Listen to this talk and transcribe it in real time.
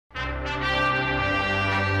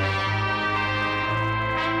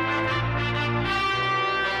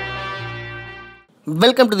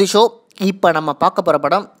Welcome to the show. இப்போ நம்ம பார்க்க போகிற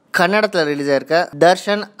படம் கன்னடத்தில் ரிலீஸ் ஆயிருக்க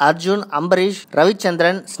தர்ஷன், அர்ஜுன், அம்பரீஷ்,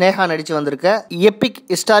 ரவிச்சந்திரன், ஸ்னேகா நடித்து வந்திருக்க எப்பிக்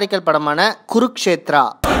ஹிஸ்டாரிக்கல் படமான குருக்ஷேத்ரா.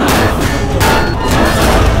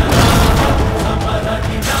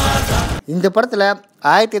 இந்த படத்தில்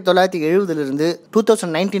 1970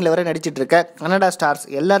 2019 வரை நடிச்சிட்டு இருக்க கன்னடா ஸ்டார்ஸ்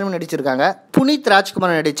எல்லாருமே நடிச்சிருக்காங்க. புனித்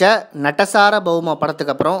ராஜ்குமார் நடித்த நட்டசார பௌமா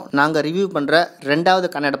படத்துக்கு அப்புறம் நாங்கள் ரிவ்யூ பண்ணுற 2வது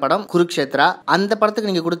கன்னட படம் குருக்ஷேத்ரா. அந்த படத்துக்கு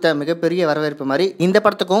நீங்கள் கொடுத்த மிகப்பெரிய வரவேற்பு மாதிரி இந்த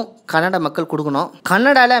படத்துக்கும் கன்னட மக்கள் கொடுக்கணும்.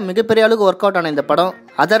 கன்னடாவில் மிகப்பெரிய அளவுக்கு ஒர்க் அவுட் ஆன இந்த படம்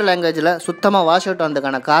அதர் லாங்குவேஜில் சுத்தமாக வாஷ் அவுட்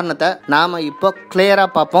ஆனதுக்கான காரணத்தை நாம் இப்போ கிளியராக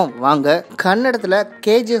பார்ப்போம் வாங்க. கன்னடத்தில்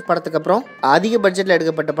KGF படத்துக்கு அப்புறம் அதிக பட்ஜெட்டில்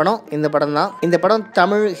எடுக்கப்பட்ட படம் இந்த படம் தான். இந்த படம்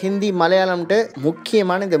தமிழ், ஹிந்தி, மலையாளம்ட்டு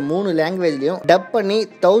முக்கியமான இந்த 3 லாங்குவேஜ்லையும் டப் பண்ணி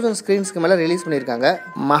 1000 ஸ்கிரீன்ஸ்க்கு மேலே ரிலீஸ் பண்ணியிருக்காங்க.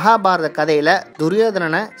 மகாபாரத கதையில்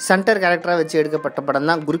துரியோதனனை சென்டர் கேரக்டராக வச்சு எடுக்கப்பட்ட படம்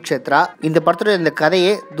தான் குருக்ஷேத்ரா. இந்த படத்தோட இந்த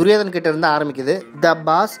கதையே துரியோதன் கிட்ட இருந்து ஆரம்பிக்குது. த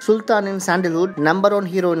பாஸ், சுல்தானின் சாண்டில்வுட், நம்பர்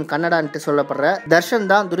 1 ஹீரோயின் கன்னடான்ட்டு சொல்லப்படுற தர்ஷன்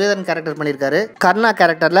தான் துரியோதன் கேரக்டர் பண்ணியிருக்காரு. கர்ணா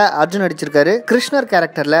கேரக்டர்ல அர்ஜுன் நடிச்சிருக்காரு. கிருஷ்ணர்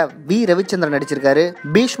கேரக்டர்ல வி ரவிச்சந்திரன் நடிச்சிருக்காரு.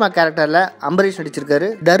 பீஷ்மா கேரக்டர்ல அம்பரீஷ் நடிச்சிருக்காரு.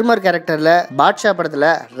 தர்மர் கேரக்டர்ல பாட்ஷா படத்துல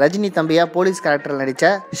ரஜினி தம்பியா போலீஸ் கேரக்டர்ல நடிச்ச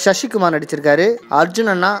சசிகுமார் நடிச்சிருக்காரு. அர்ஜுன்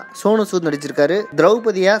அண்ணா சோனு சூத் நடிச்சிருக்காரு.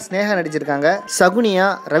 திரௌபதியா ஸ்னேகா நடிச்சிருக்காங்க. சகுனியா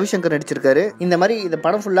ரவிசங்கர் நடிச்சிருக்காரு. இந்த மாதிரி இந்த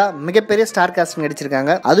படம் ஃபுல்லா மிகப்பெரிய ஸ்டார் காஸ்டிங்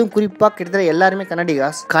நடிச்சிருக்காங்க. அதுவும் குறிப்பா கிட்டத்தட்ட எல்லாருமே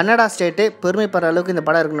கன்னடிகாஸ். கன்னடா ஸ்டேட் பெருமைப்படுற அளவுக்கு இந்த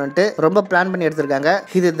படம் இருக்கணும்னு ரொம்ப பிளான் பண்ணி எடுத்திருக்காங்க.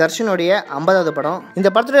 இது தர்ஷனுடைய 50வது படம்.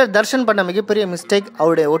 இந்த படத்துல தர்ஷன் பண்ண மிகப்பெரிய மிஸ்டேக்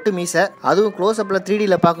அவருடைய ஒட்டு மீசை. அதுவும் க்ளோஸ் அப்ல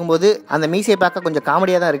 3Dல பார்க்கும்போது அந்த மீசையை பார்க்க கொஞ்சம்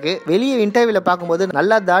காமெடியா தான் இருக்கு. வெளியே இன்டர்வியூல பார்க்கும்போது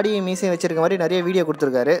நல்லா தாடியும் மீசையும் வச்சிருக்க மாதிரி நிறைய வீடியோ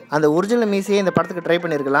கொடுத்திருக்காரு. அந்த ஒரிஜினல் மீசையை இந்த படத்துக்கு ட்ரை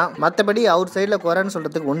பண்ணிருக்கலாம். மற்றபடி அவர் சைட்ல குறைன்னு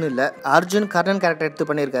சொல்றதுக்கு ஒன்றும் இல்லை. அர்ஜுன் கர்ணன் கேரக்டர் எடுத்து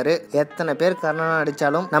பண்ணியிருக்காரு. எத்தனை பேர் கர்ணனா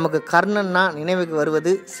நடிச்சாலும் நமக்கு கர்ணன்னா நினைவுக்கு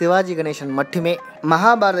வருவது சிவாஜி கணேசன் மட்டுமே.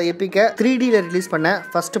 மகாபாரத எப்பிக்க 3Dல ரிலீஸ் பண்ண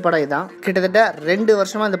ஃபர்ஸ்ட் படம் இதான். கிட்டத்தட்ட 2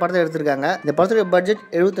 வருஷமா இந்த படத்தை எடுத்திருக்காங்க. இந்த படத்தோட பட்ஜெட்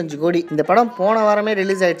 75 கோடி. இந்த படம் போன வாரமே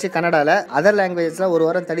ரிலீஸ் ஆயிடுச்சு கன்னடால. அதர் லாங்குவேஜ்ல ஒரு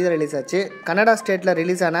வாரம் தள்ளி ரிலீஸ் ஆச்சு. கன்னடா ஸ்டேட்ல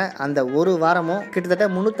ரிலீஸ் ஆன அந்த ஒரு வாரமும் கிட்டத்தட்ட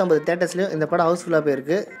 350 தியேட்டர்ஸ்லயும் இந்த படம் ஹவுஸ்ஃபுல்லா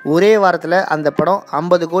போயிருக்கு. ஒரே வாரத்துல அந்த படம்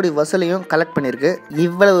 50 கோடி வசூலையும் கலெக்ட் பண்ணிருக்கு.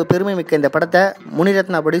 இவ்வளவு பெருமை மிக்க இந்த படத்தை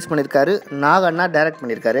முனிரத்னா ப்ரொடியூஸ் பண்ணிருக்காரு. நாகண்ணா டைரக்ட்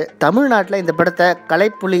பண்ணிருக்காரு. தமிழ்நாட்டில் இந்த படத்தை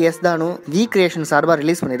Kalaipuli S Thanu we creation சார்பா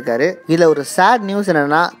ரிலீஸ் பண்ணிருக்காரு. இதுல ஒரு சேட் நியூஸ்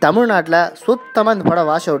என்னன்னா, தமிழ்நாட்டில் சுத்தமா இந்த படம்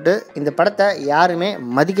வாஷ் அவுட். இந்த படத்தை யாருமே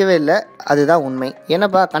மதிக்கவே இல்லை. அதுதான் உண்மை.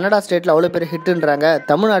 ஏன்னாப்பா கன்னடா ஸ்டேட்ல அவ்வளவு பேர் ஹிட்ன்றாங்க,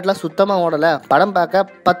 தமிழ்நாட்டில் சுத்தமா ஓடல, படம் பார்க்க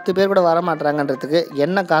 10 பேர் கூட வரமாட்டாங்கன்றதுக்கு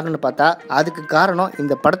என்ன காரணம்னு பார்த்தா அதுக்கு காரணம்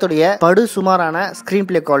இந்த படத்துடைய படு சுமாரான ஸ்கிரீன்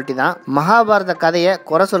பிளே குவாலிட்டி தான். மகாபாரத கதையை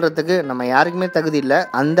குறை சொல்றதுக்கு நம்ம யாருக்குமே தகுதி இல்லை.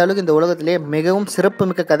 அந்த அளவுக்கு இந்த உலகத்திலே மிகவும் சிறப்பு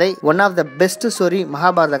மிக்க கதை, one of the best story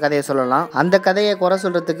Mahabharata கதையை சொல்லலாம். அந்த கதையை குறை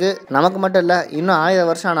சொல்றதுக்கு நமக்கு மட்டும் இல்ல, இன்னும் 1000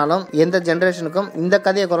 வருஷம் ஆனாலும் எந்த ஜெனரேஷனுக்கும் இந்த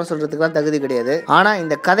கதையை குறை சொல்றதுக்கு தான் தகுதி கிடையாது. ஆனா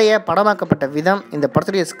இந்த கதையை படமாக்கப்பட்ட விதம், இந்த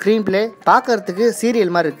படத்துடைய ஸ்கிரீன் பிளே பார்க்கறதுக்கு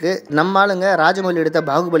சீரியல் மாதிரி இருக்கு. நம்ம ஆளுங்க ராஜமௌலி எடுத்த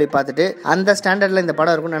பாகுபலி பார்த்துட்டு அந்த ஸ்டாண்டர்ட்ல இந்த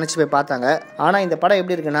படம் இருக்கும்னு நினைச்சு போய் பார்த்தாங்க. ஆனா இந்த படம்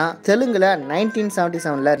எப்படி இருக்குன்னா, தெலுங்குல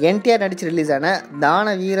 1977ல என்டிஆர் நடிச்சு ரிலீஸ் ஆன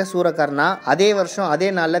தான வீர சூரகர்ணா, அதே வருஷம் அதே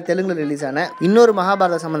நாள்ல தெலுங்குல ரிலீஸ் ஆன இன்னொரு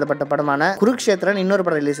மகாபாரத சம்பந்தப்பட்ட படமான குருக்ஷேத்ரன் இன்னொரு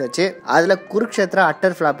படம் ரிலீஸ் ஆச்சு. அதுல குருக்ஷேத்ரா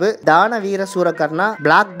அட்டர் ஃபிளாப், தான வீர சூரகர்ணா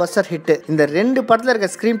பிளாக் பஸ்டர் ஹிட். இந்த 2 படத்துல இருக்க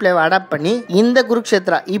ஸ்கிரீன் பிளேவை அடாப்ட் பண்ணி இந்த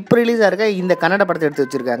குருக்ஷேத்ரா இப்ப ரிலீஸ் ஆயிருக்க இந்த கன்னட படத்தை எடுத்து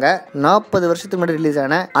வச்சிருக்காங்க. 40 வருஷத்துக்கு முன்னாடி ரிலீஸ்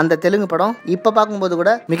ஆன அந்த தெலுங்கு படம் இப்ப பார்க்கும்போது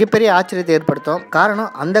கூட மிகப்பெரிய ஆச்சரியத்தை ஏற்படுத்தும். காரணம்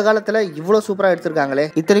அந்த காலத்துல இவ்வளவு சூப்பரா எடுத்திருக்காங்களே.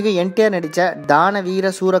 இத்தனைக்கும் என்டிஆர் நடிச்ச தான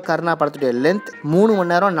வீர சூரகர்ணா படத்துடைய லென்த் 3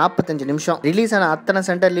 மணி நேரம் 45 நிமிஷம். ரிலீஸ் ஆன அத்தனை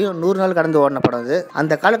சென்டர்லயும் 100 நாள் கடந்து ஓடின படம் அது.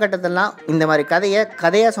 அந்த காலகட்டத்திலாம் இந்த மாதிரி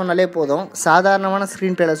கதையா சொன்னாலே போதும், சாதாரணமான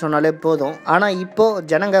ஸ்கிரீன் பிளேல சொன்னாலே போதும். ஆனா இப்போ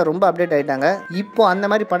ஜனங்க ரொம்ப அப்டேட் ஆயிட்டாங்க. இப்போ அந்த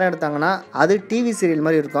மாதிரி படம் எடுத்தாங்கன்னா அது டிவி சீரியல்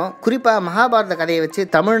மாதிரி இருக்கும். குறிப்பா மகாபாரத கதையை வச்சு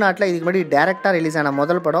தமிழ்நாட்டில் இதுக்கு முன்னாடி டைரக்டா ரிலீஸ் ஆன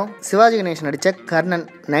முதல் படம் சிவாஜி கணேசன் நடிச்ச கர்ணன்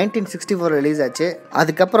 1964 ரிலீஸ் ஆச்சு.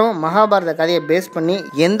 அதுக்கப்புறம் மகாபாரத கதையை பேஸ் பண்ணி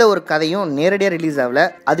எந்த ஒரு கதையும் நேரடியா ரிலீஸ் ஆகல.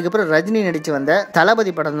 அதுக்கப்புறம் ரஜினி நடிச்சு வந்த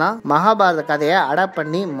தளபதி படம் தான் மகாபாரத கதையை அடாப்ட்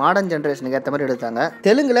பண்ணி மாடர்ன் ஜெனரேஷனுக்கு ஏற்ற மாதிரி எடுத்தாங்க.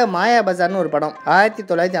 தெலுங்குல மாயா பஜார்னு ஒரு படம்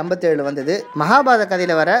 1957 வந்தது. மகாபாரத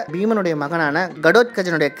கதையில வர பீமனுடைய மகனான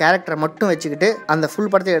கடோத்கஜனுடைய கேரக்டரை மட்டும் வச்சுக்கிட்டு அந்த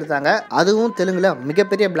ஃபுல் படத்தை எடுத்தாங்க. அதுவும் தெலுங்குல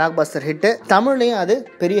மிகப்பெரிய பிளாக் பஸ்டர் ஹிட், தமிழ்லயும் அது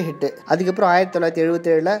பெரிய ஹிட். அதுக்கப்புறம்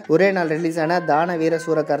 1977 ஒரே நாள் ரிலீஸ் ஆன தான வீர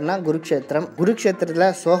சூரகர்ணா குருக்ஷேத்திரம். குருக்ஷேத்திரத்துல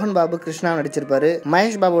சோஹன் பாபு கிருஷ்ணா நடிச்சிருப்பாரு.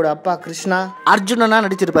 மகேஷ் பாபுவோட அப்பா கிருஷ்ணா அர்ஜுனனா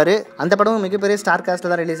நடிச்சிருப்பாரு. அந்த படம் படமும் மிகப்பெரிய ஸ்டார் காஸ்ட்ல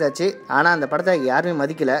தான் ரிலீஸ் ஆச்சு. ஆனா அந்த படத்தை யாருமே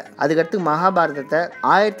மதிக்கல. அதுக்கடுத்து மகாபாரதத்தை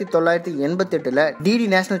 1988ல டிடி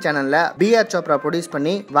நேஷனல் சேனல்ல BR சோப்ரா ப்ரொடியூஸ்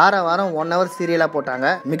பண்ணி வாரம் 1 hour சீரியலா போட்டாங்க.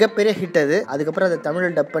 மிகப்பெரிய ஹிட் அது. அதுக்கப்புறம் அதை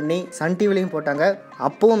தமிழில் டப் பண்ணி சன் டிவிலையும் போட்டாங்க.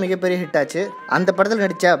 அப்பவும் மிகப்பெரிய ஹிட் ஆச்சு. அந்த படத்தில்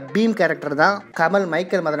நடிச்ச பீம் கேரக்டர் தான் கமல்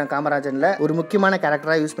மைக்கேல் மதன காமராஜன்ல ஒரு முக்கியமான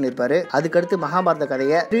கேரக்டரா யூஸ் பண்ணிருப்பாரு. அதுக்கடுத்து மகாபாரத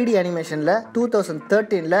கதையை 3D அனிமேஷன்ல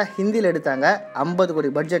 2013ல ஹிந்தியில் எடுத்தாங்க. 50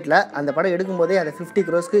 கோடி பட்ஜெட்ல. அந்த படம் எடுக்கும் போதே அதை 50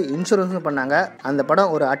 crores இன்சூரன்ஸ் பண்ணாங்க. அந்த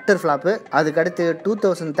படம் ஒரு அட்டர் ஃபிளாப். அதுக்கடுத்து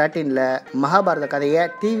 2013ல மகாபாரத கதையை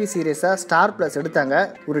டிவி சீரிஸா ஸ்டார் பிளஸ் எடுத்தாங்க.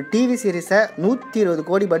 ஒரு டிவி சீரிஸை 120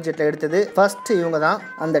 கோடி பட்ஜெட்ல எடுத்தது ஃபர்ஸ்ட் இவங்க தான்.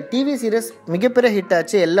 அந்த டிவி சீரிஸ் மிகப்பெரிய ஹிட்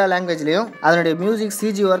ஆச்சு எல்லா லாங்குவேஜ்லயும். அதனுடைய மியூசிக்,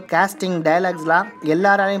 சிஜி ஒர்க், காஸ்டிங், டயலாக்ஸ்லாம்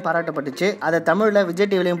எல்லாராலையும் பாராட்டப்பட்டுச்சு. அதை தமிழ்ல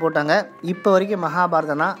விஜய் டிவிலையும் போட்டாங்க. இப்போ வரைக்கும்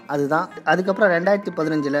மகாபாரதனா அதுதான். அதுக்கப்புறம்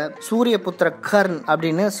 2015ல சூரிய புத்திர கர்ன்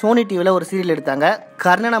அப்படின்னு சோனி டிவில ஒரு சீரியல் எடுத்தாங்க.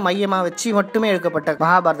 கர்ணனை மையமா வச்சு மட்டுமே எடுக்கப்பட்ட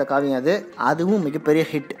மகாபாரத காவியம் அது. அதுவும் மிகப்பெரிய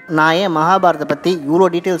ஹிட். நான் ஏன் மகாபாரத பத்தி இவ்வளோ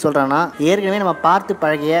டீட்டெயில் சொல்றேன்னா, ஏற்கனவே நம்ம பார்த்து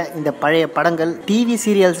பழகிய இந்த பழைய படங்கள், டிவி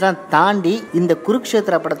சீரியல்ஸ்லாம் தாண்டி இந்த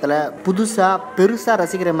குருக்ஷேத்திர படத்துல புதுசா பெருசா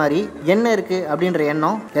ரசிக்கிற மாதிரி என்ன இருக்கு அப்படின்ற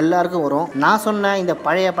எண்ணம் எல்லாருக்கும் வரும். நான் சொன்ன இந்த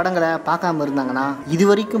பழைய படங்களை பார்க்காம இருந்தாங்கன்னா இது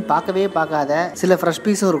வரைக்கும் பார்க்கவே பார்க்காத சில ஃப்ரெஷ்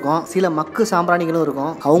பீஸும் இருக்கும், சில மக்கு சாம்பிராணிகளும்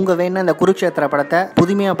இருக்கும். அவங்க வேணா இந்த குருக்ஷேத்திர படத்தை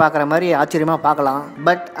புதுமையா பார்க்குற மாதிரி ஆச்சரியமா பார்க்கலாம்.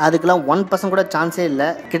 பட் அதுக்கெல்லாம் 1% கூட சான்ஸே இல்லை.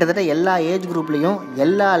 கிட்டத்தட்ட எல்லா ஏஜ் குரூப்லையும்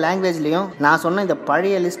எல்லா லாங்குவேஜ்லையும் நான் சொன்ன இந்த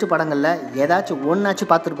பழைய லிஸ்ட் படங்கள்ல ஏதாச்சும்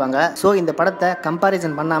ஒன்னாச்சும் பார்த்துருப்பாங்க. ஸோ இந்த படத்தை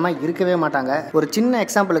கம்பாரிசன் பண்ணாம இருக்கவே மாட்டாங்க. ஒரு சின்ன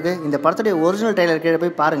எக்ஸாம்பிளுக்கு இந்த படத்துடைய ஒரிஜினல் ட்ரெய்லர் கீழே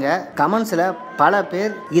போய் பாருங்க. கமெண்ட்ஸ்ல பல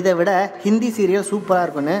பேர் இதை விட ஹிந்தி சீரியல் சூப்பரா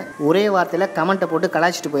இருக்குன்னு ஒரே வார்த்தையில கமெண்ட்டை போட்டு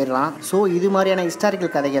கலாய்ச்சிட்டு போயிடலாம். ஸோ இது மாதிரியான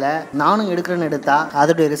ஹிஸ்டாரிக்கல் கதைகளை நானும் எடுக்கிறேன்னு எடுத்தா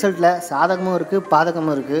அதோடைய ரிசல்ட்ல சாதகமும் இருக்கு,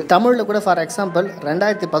 பாதகமும் இருக்கு. தமிழ்ல கூட ஃபார் எக்ஸாம்பிள்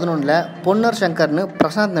 2011ல பொன்னர் சங்கர்னு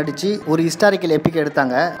பிரசாந்த் நடிச்சு ஒரு ஹிஸ்டாரிக்கல் எபிக்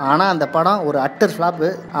எடுத்தாங்க. ஆனா அந்த படம் ஒரு அட்டர் ஃபிளாப்.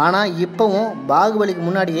 ஆனா இப்பவும் பாகுபலிக்கு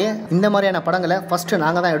முன்னாடியே இந்த மாதிரியான படங்களை ஃபர்ஸ்ட்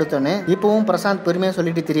நாங்க தான் எடுத்தோன்னு இப்பவும் பிரசாந்த் பெருமையா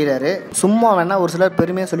சொல்லிட்டு திரியிறாரு. சும்மா வேணா ஒரு சிலர்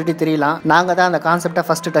பெருமையா சொல்லிட்டு தெரியலாம், நாங்க தான் அந்த கான்செப்டை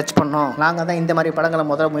ஃபர்ஸ்ட் டச் பண்ணோம், நாங்க தான் இந்த மாதிரி படங்களை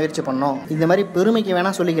முதல்ல முயற்சி பண்ணோம். இந்த மாதிரி பெருமைக்கு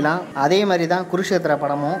வேணா சொல்லிக்கலாம். அதே மாதிரி தான் குருக்ஷேத்திர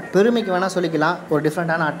படமும் பெருமைக்கு வேணா சொல்லிக்கலாம், ஒரு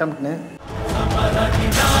டிஃப்ரெண்டான அட்டம்ப்ட்னு.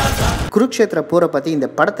 குருக்ஷேத்திர போரை பத்தி இந்த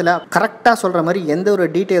படத்துல கரெக்டா சொல்ற மாதிரி எந்த ஒரு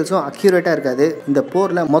டீடைல்ஸும் அக்யூரேட்டா இருக்காது. இந்த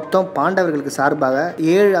போர்ல மொத்தம் பாண்டவர்களுக்கு சார்பாக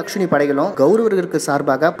 7 அக்ஷினி படைகளும் கௌரவர்களுக்கு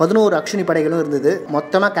சார்பாக 11 அக்ஷினி படைகளும் இருந்தது.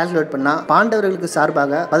 மொத்தமா கால்குலேட் பண்ணா பாண்டவர்களுக்கு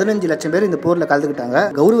சார்பாக 15 லட்சம் பேர் இந்த போர்ல கலந்துக்கிட்டாங்க.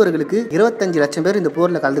 கௌரவர்களுக்கு 25 லட்சம் பேர் இந்த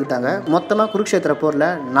போர்ல கலந்துக்கிட்டாங்க. மொத்தமா குருக்ஷேத்திர போர்ல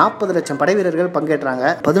 40 லட்சம் படை வீரர்கள் பங்கேற்றாங்க.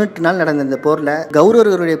 18 நாள் நடந்த இந்த போர்ல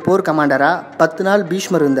கௌரவர்களுடைய போர் கமாண்டரா 10 நாள்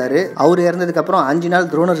பீஷ்மர் இருந்தாரு. அவர் இறந்ததுக்கு அப்புறம் 5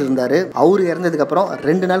 நாள் துரோணர் இருந்தாரு. அவர் இறந்ததுக்கு அப்புறம்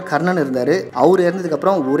 2 நாள் கர்ணன் இருந்தாரு. அவர் இறந்ததுக்கு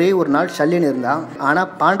அப்புறம் ஒரே ஒரு நாள் சல்யன் இருந்தான். ஆனா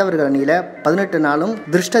பாண்டவர்கள் அணியில 18 நாளும்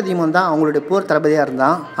திருஷ்டத்யும்னன் தான் அவங்களுடைய போர் தளபதியா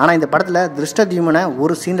இருந்தான். ஆனா இந்த படத்துல திருஷ்டத்யும்னனை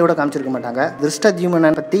ஒரு சீன்ல கூட காமிச்சிருக்க மாட்டாங்க.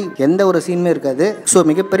 திருஷ்டத்யும்னனை பத்தி எந்த ஒரு சீனுமே இருக்காது. சோ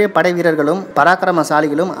மிகப்பெரிய படை வீரர்களும்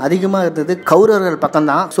பராக்கிரமசாலிகளும் அதிகமா இருந்தது கௌரவர்கள் பக்கம்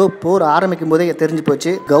தான். சோ போர் ஆரம்பிக்கும் போதே தெரிஞ்சு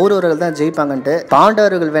போச்சு கௌரவர்கள் தான் ஜெயிப்பாங்கன்ட்டு.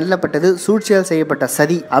 பாண்டவர்கள் வெல்லப்பட்டது சூழ்ச்சியால் செய்யப்பட்ட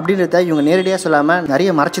சதி அப்படின்றத இவங்க நேரடியா சொல்லாம நிறைய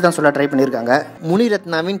மறைச்சு தான் சொல்ல ட்ரை பண்ணிருக்காங்க.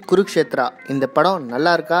 முனிரத்னாவின் குருக்ஷேத்ரா இந்த படம்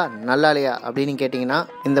நல்லா இருக்கா நல்லா இல்லையா அப்படின்னு கேட்டிங்கன்னா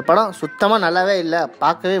இந்த படம் சுத்தமாக நல்லாவே இல்லை,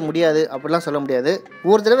 பார்க்கவே முடியாது அப்படிலாம் சொல்ல முடியாது.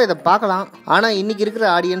 ஒரு தடவை இதை பார்க்கலாம். ஆனால் இன்னைக்கு இருக்கிற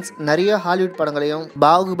ஆடியன்ஸ் நிறைய ஹாலிவுட் படங்களையும்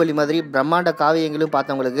பாகுபலி மாதிரி பிரம்மாண்ட காவியங்களையும்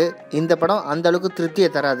பார்த்தவங்களுக்கு இந்த படம் அந்த அளவுக்கு திருப்தியை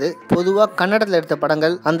தராது. பொதுவாக கன்னடத்தில் எடுத்த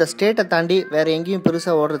படங்கள் அந்த ஸ்டேட்டை தாண்டி வேற எங்கேயும்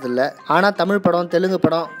பெருசாக ஓடுறது இல்லை. ஆனால் தமிழ் படம், தெலுங்கு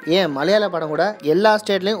படம், ஏன் மலையாள படம் கூட எல்லா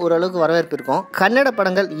ஸ்டேட்லையும் ஓரளவுக்கு வரவேற்பு இருக்கும். கன்னட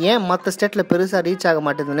படங்கள் ஏன் மற்ற ஸ்டேட்டில் பெருசாக ரீச் ஆக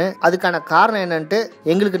மாட்டேங்குதுன்னு அதுக்கான காரணம் என்னன்ட்டு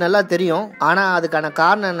எங்களுக்கு நல்லா தெரியும். ஆனால் அதுக்கான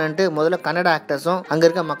காரணம் என்னன்ட்டு முதல்ல கன்னட ஆக்டர்ஸும் அங்க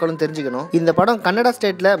இருக்க மக்களும் தெரிஞ்சுக்கணும். இந்த படம் கன்னட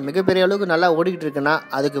ஸ்டேட்ல மிகப்பெரிய அளவுக்கு நல்லா ஓடிக்கிட்டு இருக்குன்னா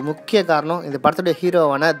அதுக்கு முக்கிய காரணம் இந்த படத்துடைய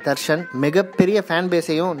ஹீரோவான தர்ஷன். மிகப்பெரிய ஃபேன்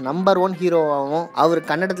பேஸையும் நம்பர் 1 ஹீரோவாகவும் அவர்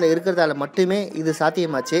கன்னடத்துல இருக்கிறதால மட்டுமே இது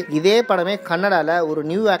சாத்தியமாச்சு. இதே படமே கன்னடால ஒரு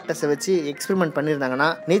நியூ ஆக்டர்ஸை வச்சு எக்ஸ்பெரிமெண்ட் பண்ணியிருந்தாங்கன்னா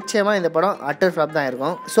நிச்சயமா இந்த படம் அட்டர் ஃபிளாப் தான்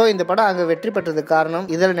இருக்கும். ஸோ இந்த படம் அங்க வெற்றி பெற்றதுக்கு காரணம்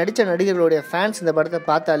இதில் நடிச்ச நடிகர்களுடைய ஃபேன்ஸ் இந்த படத்தை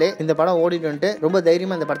பார்த்தாலே இந்த படம் ஓடிட்டு ரொம்ப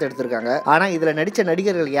தைரியமா இந்த படத்தை எடுத்திருக்காங்க. ஆனா இதுல நடிச்ச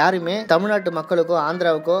நடிகர்கள் யாருமே தமிழ்நாட்டு மக்களுக்கோ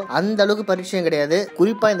ஆந்திராவுக்கோ அந்த அளவுக்கு பரிச்சயம் கிடையாது.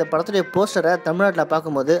 குறிப்பா இந்த படத்துடைய போஸ்டரை தமிழ்நாட்டில்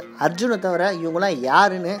பார்க்கும்போது அர்ஜுனை தவிர இவங்களாம்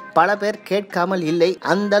யாருன்னு பல பேர் கேட்காமல் இல்லை.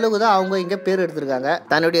 அந்த அளவுக்கு தான் அவங்க இங்க பேர் எடுத்திருக்காங்க.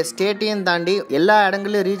 தன்னுடைய ஸ்டேட்டையும் தாண்டி எல்லா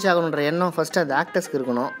இடங்களிலும் ரீச் ஆகணுன்ற எண்ணம் ஃபர்ஸ்ட் அந்த ஆக்டர்ஸ்க்கு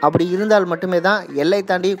இருக்கணும். அப்படி இருந்தால் மட்டுமே தான் எல்லை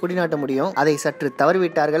தாண்டி குடிநாட்ட முடியும். அதை சற்று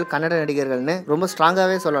தவறிவிட்டார்கள் கன்னட நடிகர்கள்னு ரொம்ப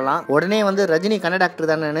ஸ்ட்ராங்காவே சொல்லலாம். உடனே ரஜினி கன்னட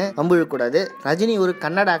ஆக்டர் தானே நம்பிடக்கூடாது. ரஜினி ஒரு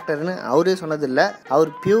கன்னட ஆக்டர்னு அவரே சொன்னதில்லை. அவர்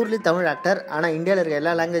பியூர்லி தமிழ் ஆக்டர். ஆனா இந்தியாவில் இருக்க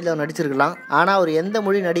எல்லா லாங்குவேஜ்ல அவர் நடிச்சிருக்கலாம். ஆனா அவர் எந்த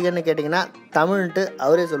மொழி நடிகர்னு கேட்டீங்கன்னா தமிழ்ன்ட்டு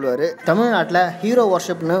அவரே சொல்லுவாரு. தமிழ்நாட்டில் ஹீரோ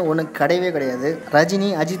வர்ஷிப்னு ஒன்று கிடையவே கிடையாது. ரஜினி,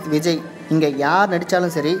 அஜித், விஜய் இங்க யார்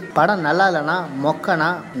நடிச்சாலும் சரி படம் நல்லா இல்லைன்னா மொக்கனா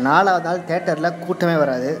 4வது நாள் தியேட்டர்ல கூட்டமே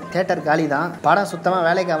வராது, தியேட்டர் காலி தான். படம் சுத்தமா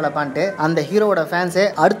வேலைக்கு ஆகலப்பான்ட்டு அந்த ஹீரோவோட ஃபேன்ஸே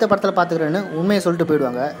அடுத்த படத்துல பாத்துக்கிறேன்னு உண்மையை சொல்லிட்டு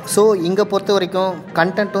போயிடுவாங்க. ஸோ இங்க பொறுத்த வரைக்கும்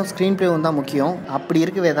கண்டென்ட்டும் ஸ்கிரீன் பிளேவும் தான் முக்கியம். அப்படி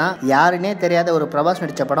இருக்கவே தான் யாருன்னே தெரியாத ஒரு பிரபாஸ்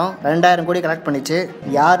நடிச்ச படம் 2000 கோடி கலெக்ட் பண்ணிச்சு.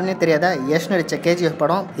 யாருன்னே தெரியாத யஷ் நடிச்ச KGF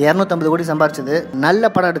படம் 250 கோடி சம்பாரிச்சது. நல்ல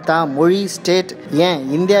படம் எடுத்தா மொழி, ஸ்டேட், ஏன்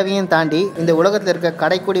இந்தியாவையும் தாண்டி இந்த உலகத்தில் இருக்க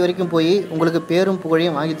கடைக்கோடி வரைக்கும் போய் உங்களுக்கு பேரும்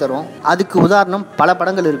புகழையும் வாங்கி தரும். அதுக்கு உதாரணம் பல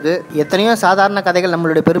படங்கள் இருக்கு. எத்தனையோ சாதாரண கதைகள்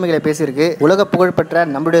நம்மளுடைய பெருமைகளை பேசியிருக்கு. உலக புகழ்பெற்ற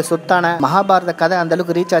நம்மளுடைய சொத்தான மகாபாரத கதை அந்த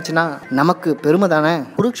அளவுக்கு ரீச் ஆச்சுன்னா நமக்கு பெருமை தானே.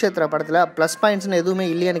 குருக்ஷேத்ரா படத்துல பிளஸ் பாயிண்ட்ஸ் எதுவுமே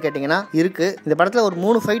இல்லையான்னு கேட்டீங்கன்னா இருக்கு. இந்த படத்துல ஒரு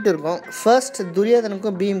 3 ஃபைட் இருக்கும். ஃபர்ஸ்ட்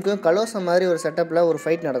துரியோதனுக்கும் பீமுக்கும் கலோசம் மாதிரி ஒரு செட்டப்ல ஒரு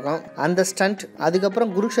ஃபைட் நடக்கும், அந்த ஸ்டண்ட்.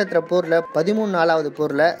 அதுக்கப்புறம் குருக்ஷேத்ரா போர்ல 13வது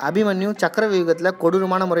போர்ல அபிமன்யு சக்கரவியூகத்துல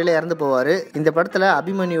கொடூரமான முறையில இறந்து போவாரு. இந்த படத்துல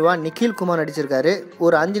அபிமன்யுவா நிக்கில் குமார் நடிச்சிருக்காரு.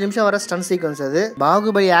 ஒரு 5 நிமிஷம் வர ஸ்டண்ட் சீக்வன்ஸ். அது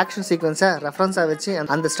பாகுபலி ஆக்ஷன் சீக்வன்ஸை ரெஃபரன்ஸா வச்சு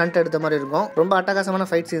அந்த ஸ்டண்ட் எடுத்த மாதிரி இருக்கும். ரொம்ப அட்டகாசமான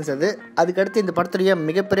ஃபைட் சீன்ஸ் அது. அதுக்கடுத்து இந்த படத்துடைய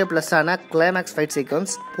மிகப்பெரிய பிளஸ் ஆன கிளைமேக்ஸ் ஃபைட்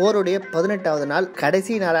சீக்வன்ஸ். போருடைய 18வது நாள்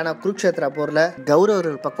கடைசி நாளான குருக்ஷேத்ரா போர்ல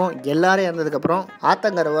கௌரவர்கள் பக்கம் எல்லாரும் இறந்ததுக்கு அப்புறம்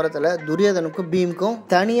ஆத்தங்கர ஓரத்துல துரியோதனுக்கும் பீமுக்கும்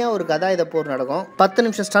தனியா ஒரு கதாயுத போர் நடக்கும். 10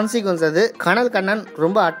 நிமிஷம் ஸ்டண்ட் சீக்வன்ஸ் அது. கனல் கண்ணன்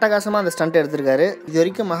ரொம்ப அட்டகாசமா அந்த ஸ்டண்ட் எடுத்திருக்காரு. இது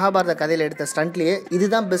வரைக்கும் மகாபாரத கதையில எடுத்த ஸ்டண்ட்லயே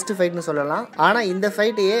இதுதான் பெஸ்ட் ஃபைட்னு சொல்லலாம். ஆனா இந்த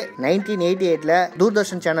ஃபைட்டையே 1988ல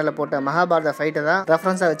தூர்தர்ஷன் சேனல்ல போட்ட மகாபாரத ஃபைட்டை தான்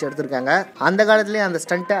ரெஃபரன்ஸா வச்சு எடுத்திருக்காங்க. அந்த காலத்திலேயே அந்த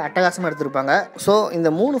ஸ்டண்ட்டை அட்டகாசமா எடுத்திருப்பாங்க. ஸோ இந்த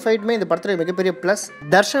 3 ஃபைட்டுமே இந்த படத்துல மிகப்பெரிய பிளஸ்.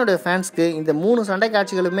 தர்ஷனுடைய ஃபேன்ஸ்க்கு இந்த 3 சண்டை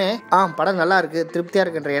காட்சிகளுமே படம் நல்லா இருக்கு, திருப்தியா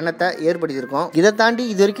இருக்குன்ற எண்ணத்தை ஏற்படுத்தியிருக்கும். இதை தாண்டி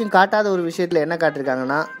இது வரைக்கும் காட்டாத ஒரு விஷயத்துல என்ன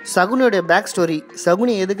காட்டிருக்காங்கன்னா சகுனியோட பேக் ஸ்டோரி.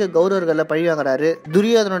 சகுனி எதுக்கு கௌரவர்களை பழி வாங்குறாரு,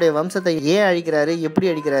 துரியோதனுடைய வம்சத்தை ஏன் அழிக்கிறாரு, எப்படி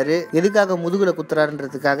அழிக்கிறாரு, எதுக்காக முதுகுல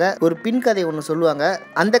குத்துறாருன்றதுக்காக ஒரு பின் கதை ஒன்று சொல்லுவாங்க.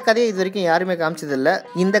 அந்த கதையை இது வரைக்கும் யாருமே காமிச்சது இல்ல.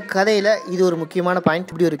 இந்த கதையில இது ஒரு முக்கியமான பாயிண்ட்.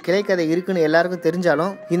 இப்படி ஒரு கிளை கதை இருக்குன்னு எல்லாருக்கும்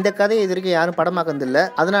தெரிஞ்சாலும் இந்த கதையை இது வரைக்கும் யாரும் படமாக்குறது இல்ல.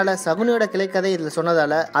 அதனால சகுனியோட கிளை கதை இதுல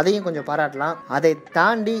சொன்னதால அதையும் கொஞ்சம் பாராட்டலாம். அதை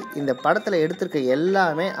தாண்டி இந்த படத்துல எடுத்திருக்க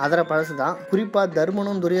எல்லாமே அதர பழசுதான். குறிப்பா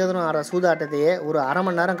தர்மனும் துரியோதனும் ஆற சூதாட்டத்தையே ஒரு 1/2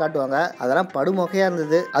 மணி நேரம் காட்டுவாங்க. அதெல்லாம் படுமொகையா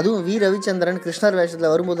இருந்தது. அதுவும் வி ரவிச்சந்திரன் கிருஷ்ணர்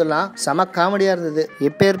வேஷத்துல வரும்போதெல்லாம் செம காமெடியா இருந்தது.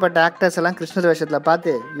 எப்பேற்பட்ட ஆக்டர்ஸ் எல்லாம் கிருஷ்ணர் வேஷத்துல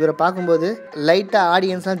பார்த்து இவரை பார்க்கும்போது லைட்டா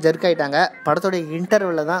ஆடியன்ஸ் எல்லாம் ஜெர்க் ஆயிட்டாங்க. படத்தோட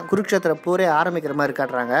இன்டர்வெல்ல தான் குருக்ஷேத்திர போரே ஆரம்பிக்கிற மாதிரி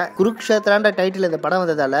காட்டுறாங்க. குருக்ஷேத்ரான்ற டைட்டில் இந்த படம்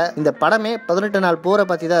வந்ததால இந்த படமே 18 நாள் போரை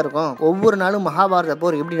பத்தி தான் இருக்கும். ஒவ்வொரு நாளும் மகாபாரத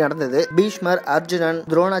போர் எப்படி நடந்தது, பீஷ்மர், அர்ஜுனன்,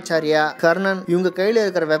 துரோணாச்சாரியா, கர்ணன் இவங்க கையில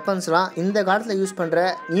இருக்கிற வெப்பன்ஸ் எல்லாம் இந்த காலத்துல யூஸ் பண்ற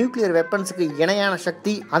நியூக்ளியர் வெப்பன்ஸுக்கு இணையான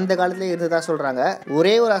சக்தி அந்த காலத்துல இருந்ததா சொல்றாங்க.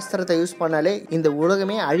 ஒரே ஒரு அஸ்திரத்தை யூஸ் பண்ணாலே இந்த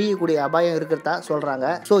உலகமே அழியக்கூடிய அபாயம் இருக்கிறதா சொல்றாங்க.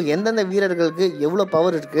 சோ எந்தெந்த வீரர்களுக்கு எவ்வளவு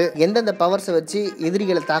பவர் இருக்கு, எந்தெந்த பவர்ஸை வச்சு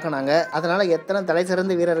எதிரிகளை தாக்கினாங்க, அதனால எத்தனை தலை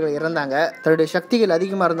சிறந்த வீரர்கள் இறந்தாங்க, தன்னுடைய சக்திகள்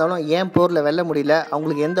அதிகமா இருந்தாலும் ஏன் போர்ல வெல்ல முடியல,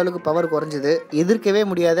 அவங்களுக்கு எந்த அளவுக்கு பவர் குறைஞ்சது, எதிர்க்கவே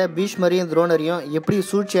முடியாத பீஷ்மரையும் துரோணரையும் எப்படி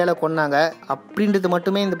சூழ்ச்சியால கொன்னாங்க அப்படின்றது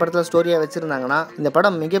மட்டுமே இந்த படத்துல ஸ்டோரியா வச்சிருந்தாங்கன்னா இந்த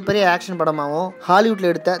படம் மிகப்பெரிய ஆக்ஷன் படமாவும்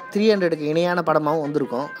ஹாலிவுட்ல எடுத்த 300க்கு இணையான படமாவும்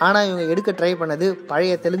வந்திருக்கும். ஆனா இவங்க எடுக்க ட்ரை பண்ணது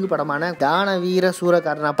பழைய தெலுங்கு படமான தான வீர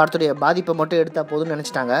சூரகாரனா படத்துடைய பாதிப்பை மட்டும் எடுத்தா போதும்னு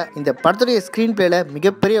நினைச்சிட்டாங்க. இந்த படத்துடைய ஸ்கிரீன் பிளேல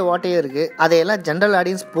மிகப்பெரிய ஓட்டையே இருக்கு. அதையெல்லாம் ஜெனரல்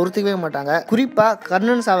ஆடியன்ஸ் பொறுத்துக்கவே மாட்டாங்க. குறிப்பா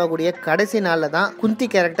கர்ணன் சாவக்கூடிய கடைசி நாள்ல தான் குந்தி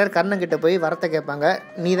கேரக்டர் கர்ணன் கிட்ட போய் வரத்தை கேட்பாங்க,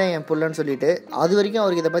 நீ தான் என் புள்ளன்னு சொல்லிட்டு. அது வரைக்கும்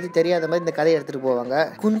அவருக்கு இதை பத்தி தெரியாத மாதிரி இந்த கதையை எடுத்துட்டு போவாங்க.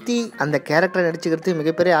 குந்தி அந்த கேரக்டர் நடிச்சுக்கிறது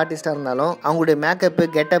மிகப்பெரிய ஆர்டிஸ்டா இருந்தாலும் அவங்களுடைய மேக்கப்,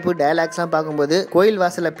 கெட்டப், டயலாக்ஸ் எல்லாம் பார்க்கும்போது கோயில்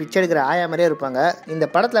வாசல்ல பிச்சை எடுக்கிற ஆயா மாதிரியே இருப்பாங்க. இந்த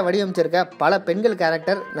படத்துல வடிவமைச்சிருக்க பல பெண்கள்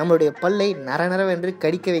கேரக்டர் நம்மளுடைய பல்லை நரநரவென்று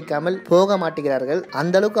கடிக்க வைக்காமல் போக மாட்டேங்கிறார்கள்.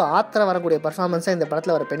 அந்த அளவுக்கு ஆத்திரம் வரக்கூடிய பர்ஃபார்மன்ஸ் இந்த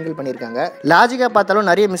படத்துல வர பெண்கள் பண்ணிருக்காங்க. லாஜிக்கா பார்த்தாலும்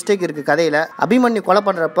நிறைய மிஸ்டேக் இருக்கு கதையில. அபிமன்யு கொலை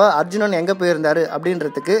பண்றப்ப அர்ஜுனன் எங்க போயிருந்தாரு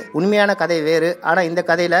அப்படின்றதுக்கு உண்மையான கதை வேறு. ஆனா இந்த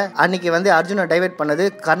கதையில அன்னைக்கு அர்ஜுனை டைவர்ட் பண்ணது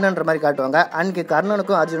கர்ணன்ற மாதிரி காட்டுவாங்க. அன்னைக்கு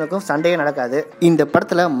கர்ணனுக்கும் அர்ஜுனுக்கும் சண்டையே நடக்காது. இந்த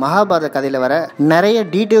படத்துல மகாபாரத கதையில வர நிறைய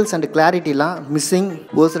டீடைல்ஸ் அண்ட் கிளாரிட்டி எல்லாம் மிஸ்ஸிங்.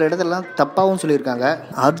 ஒரு சில இடத்துல தப்பாவும் சொல்லியிருக்காங்க.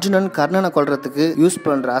 அர்ஜுனன் கர்ணனை கொல்றதுக்கு யூஸ்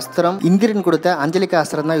பண்ற அஸ்திரம் இந்திரன் கொடுத்த அஞ்சலிகா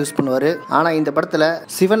அஸ்திரம் தான் யூஸ் பண்ணுவாரு. ஆனா இந்த படத்துல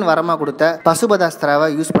சிவன் வரமா கொடுத்த பசுபதாஸ்திராவை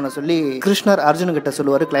யூஸ் பண்ண சொல்லி கிருஷ்ணர் அர்ஜுன் கிட்ட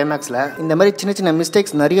சொல்லுவாரு கிளைமேக்ஸ்ல. இந்த மாதிரி சின்ன சின்ன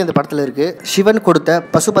மிஸ்டேக்ஸ் நிறைய இந்த படத்துல இருக்கு. சிவன் கொடுத்த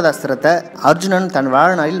பசுபதாஸ்திரத்தை அர்ஜுனன் தன்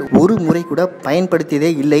வாழ்நாளில் ஒரு முறை கூட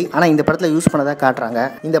பயன்படுத்தியதே இல்லை. ஆனா இந்த படத்துல யூஸ் பண்ணதா காட்டுறாங்க.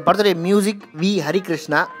 இந்த படத்துடைய மியூசிக் வி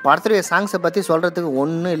ஹரிகிருஷ்ணா. படத்துடைய சாங்ஸை பத்தி சொல்றதுக்கு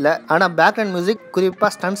ஒன்னும் இல்ல. ஆனா பேக்ரவுண்ட் மியூசிக் குறிப்பா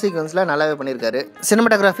ஸ்டண்ட் சீக்வன்ஸ்ல நல்லாவே பண்ணிருக்காரு.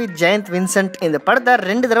 Cinematography Jayant Vincent. இந்த படத்தை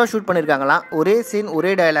 2 தடவை ஷூட் பண்ணிருக்காங்களாம். ஒரே சீன்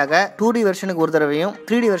ஒரே டயலாக 2D வெர்ஷனுக்கு ஒரு தடவையும்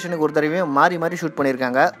 3D வெர்ஷனுக்கு ஒரு தடவையும் மாறி மாறி ஷூட்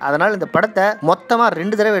பண்ணிருக்காங்க. அதனால இந்த படத்தை மொத்தமா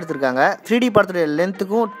 2 தடவை எடுத்திருக்காங்க. 3D படத்துடைய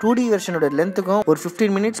லென்த்துக்கும் 2D வெர்ஷனோட லென்த்துக்கும் ஒரு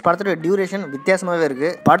 15 மினிட்ஸ் படத்தோட டியூரேஷன் வித்தியாசமாவே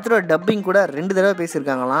இருக்கு. படத்தோட டப்பிங் கூட 2 தடவை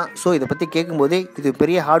பேசியிருக்காங்களாம். சோ இதை பத்தி கேட்கும் போதே இது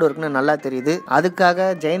பெரிய ஹார்ட் ஒர்க்னு நல்லா தெரியுது. அதுக்காக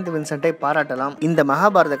ஜெயந்த் வின்சென்ட்டை பாராட்டலாம். இந்த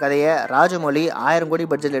மகாபாரத கதையை ராஜமௌலி 1000 கோடி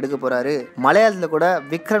பட்ஜெட்ல எடுக்க போறாரு. மலையாளத்துல கூட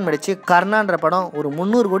விக்ரம் நடிச்சு கர்ணான்ற படம் ஒரு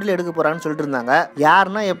 300 கோடியில் எடுக்க போறான்னு சொல்லிட்டு இருந்தாங்க.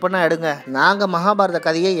 யாருன்னா எப்படின்னா எடுங்க, நாங்க மகாபாரத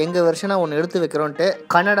கதையை எங்க வெர்ஷனா ஒன்னு எடுத்து வைக்கிறோம்ட்டு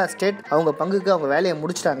கன்னடா ஸ்டேட் அவங்க பங்குக்கு அவங்க வேலையை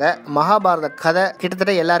முடிச்சிட்டாங்க. மகாபாரத கதை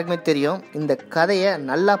கிட்டத்தட்ட எல்லாருக்குமே தெரியும். இந்த கதையை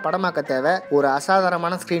நல்லா படமாக்க தேவை ஒரு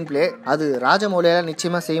அசாதாரணமான ஸ்கிரீன் பிளே. அது ராஜமௌலியால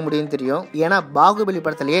நிச்சயமா செய்ய முடியும்னு தெரியும். ஏன்னா பாகுபலி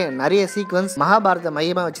படத்திலேயே நிறைய சீக்வன்ஸ் மகாபாரத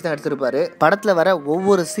மையமா வச்சு தான் எடுத்திருப்பாரு. படத்துல வர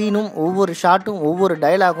ஒவ்வொரு சீனும் ஒவ்வொரு ஷாட்டும் ஒவ்வொரு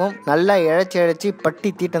டயலாகும் நல்லா இழைச்சி பட்டி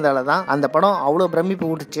தீட்டினதால தான் அந்த படம் அவ்வளவு பிரமிப்பு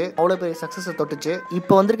ஊட்டுச்சு, அவ்வளவு பெரிய சக்சஸ் தொட்டுச்சு.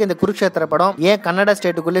 இப்போ வந்திருக்க இந்த குருக்ஷேத்திர படம் ஏன் கன்னடா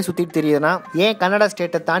ஸ்டேட்டுக்குள்ளே சுத்திட்டு தெரியுதுன்னா, ஏன் கன்னடா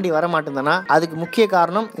ஸ்டேட்டை தாண்டி வர மாட்டேங்குதுன்னா அதுக்கு முக்கிய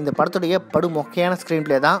காரணம் இந்த படத்துடைய படு மொக்கையான ஸ்கிரீன்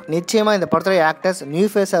பிளே தான். நிச்சயமா இந்த படத்துடைய ஆக்டர்ஸ் நியூ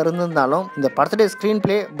ஃபேஸா இருந்திருந்தாலும் இந்த படத்துடைய ஸ்கிரீன்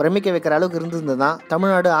பிளே பிரமிக்க வைக்கிற அளவுக்கு இருந்திருந்ததுதான்.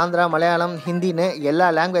 தமிழ்நாடு, ஆந்திரா, மலையாளம், ஹிந்தின்னு எல்லா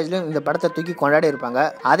லாங்குவேஜ்லயும் இந்த படத்தை தூக்கி கொண்டாடி இருப்பாங்க.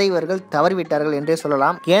 அதை இவர்கள் தவறிவிட்டார்கள் என்றே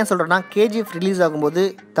சொல்லலாம். ஏன் சொல்றேன்னா, கேஜிஎஃப் ரிலீஸ் ஆகும்போது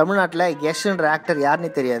தமிழ்நாட்டில் யஷ்ன்ற ஆக்டர் யாருன்னு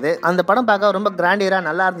தெரியாது. அந்த படம் பார்க்க ரொம்ப கிராண்டியரா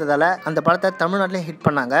நல்லா இருந்ததால அந்த படத்தை தமிழ்நாட்டிலையும் ஹிட்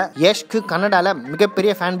பண்ணாங்க. யஷ்க்கு கன்னடால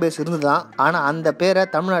மிகப்பெரிய ஃபேன் பேஸ் இருந்துதான். ஆனா அந்த பேரை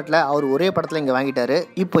தமிழ்நாட்டில் அவர் ஒரே படத்துல இங்க வாங்கிட்டாரு.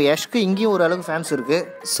 இப்போ யஷ்க்கு இங்கேயும் ஒரு அளவுக்கு ஃபேன்ஸ் இருக்கு.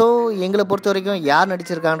 ஸோ எங்களை பொறுத்த வரைக்கும் யார்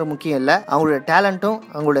நடிச்சிருக்காங்க முக்கியம் இல்லை, அவங்களோட டேலண்ட்டும்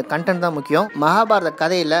அவங்களோட கண்டென்ட் தான் முக்கியம். மகாபாரத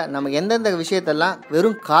கதையில நம்ம எந்தெந்த விஷயத்தெல்லாம்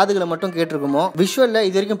வெறும் காதுகளை மட்டும் கேட்டிருக்கோமோ, விஷுவல்ல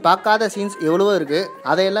இது வரைக்கும் பார்க்காத சீன்ஸ் எவ்வளவோ இருக்கு,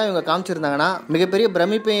 அதையெல்லாம் இவங்க காமிச்சிருந்தாங்கன்னா மிகப்பெரிய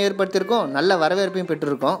பிரமிப்பையும் ஏற்படுத்தியிருக்கோம், நல்ல வரவேற்பையும்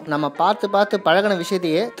பெற்றிருக்கோம். நம்ம பார்த்து பார்த்து பழகின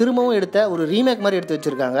விஷயத்தையே திரும்பவும் எடுத்த ஒரு ரீமேக் மாதிரி எடுத்து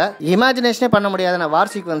வச்சிருக்காங்க. இமேஜினேஷனே பண்ண முடியாத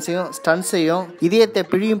வார் சீக்வன்ஸையும் ஸ்டன்ட்ஸையும் இதயத்தை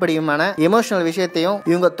பிழியும் படியுமான எமோஷனல் விஷயத்தையும்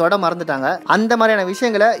இவங்க தொட மறந்துட்டாங்க. அந்த மாதிரியான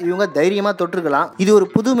விஷயங்களை இவங்க தைரியமா தொட்டிருக்கலாம். இது ஒரு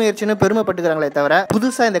புது முயற்சின்னு பெருமைப்பட்டுக்கிறாங்களே தவிர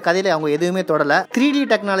புதுசா இந்த கதையில அவங்க எதுவுமே தொடல. 3D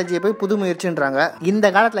டெக்னாலஜியை போய் புது முயற்சின்றாங்க. இந்த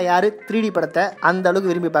காலத்துல யாரு 3D படத்தை அந்த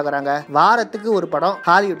அளவுக்கு விரும்பி பாக்குறாங்க? வாரத்துக்கு ஒரு படம்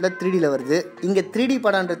ஹாலிவுட்ல 3Dல வருது. இங்க 3D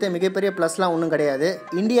படம்ன்றது மிகப்பெரிய பிளஸ்லாம் ஒன்றும் கிடையாது.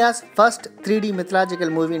 இந்தியாஸ் ஃபர்ஸ்ட் 3D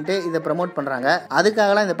மித்தாலஜிக்கல் மூவின்ட்டு இதை ப்ரமோட் பண்றாங்க.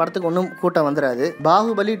 அதுக்காகலாம் இந்த படத்துக்கு ஒன்றும் கூட்டம் வந்துடாது.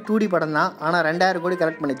 பாகுபலி 2D படம் தான், ஆனா 2000 கோடி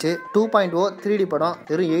கலெக்ட் பண்ணிச்சு. 2.0 3D படம்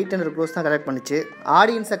வெறும் 800 crores தான் கலெக்ட் பண்ணிச்சு.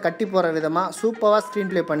 ஆடியன்ஸை கட்டி போற விதமா சூப்பரா ஸ்கிரீன்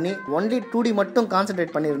பிளே பண்ணி ஒன்லி 2D மட்டும்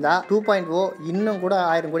கான்சென்ட்ரேட் பண்ணியிருந்தா 2.0 இன்னும் கூட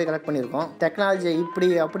 1000 கோடி கலெக்ட் பண்ணியிருக்கோம். டெக்னாலஜியை இப்படி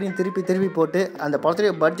அப்படின்னு திருப்பி போட்டு அந்த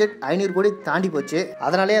படத்துடைய பட்ஜெட் 500 கோடி தாண்டி போச்சு.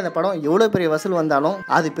 அதனாலே அந்த படம் எவ்வளவு பெரிய வசூல் வந்தாலும்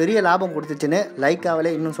அது பெரிய லாபம் கொடுத்துச்சுன்னு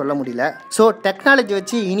லைக்காவிலே இன்னும் சொல்ல முடியல. ஸோ டெக்னாலஜி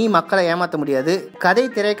வச்சு இனி மக்களை ஏமாற்ற முடியாது. கதை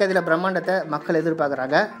திரைக்கதையில பிரம்மாண்டத்தை மக்கள்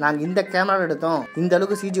எதிர்பார்க்கறாங்க. நாங்க இந்த கேமரா எடுத்தோம், இந்த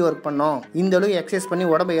அளவுக்கு சிஜி ஒர்க் பண்ணோம், இந்த அளவுக்கு எக்ஸசைஸ் பண்ணி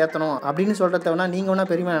உடம்பை ஏற்றணும் அப்படின்னு சொல்றதுனா நீங்க வேணா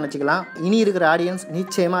பெருமையா நினைச்சுக்கலாம். இனி இருக்கிற ஆடியன்ஸ்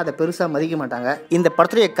நிச்சயமா அதை பெருசா மதிக்க மாட்டாங்க. இந்த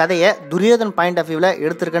படத்துடைய கதையை துரியோதன் பாயிண்ட் ஆஃப் வியூல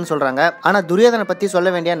எடுத்திருக்கேன்னு சொல்றாங்க. ஆனா துரியோதனை பத்தி சொல்ல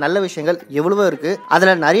வேண்டிய நல்ல விஷயங்கள் எவ்வளவோ இருக்கு.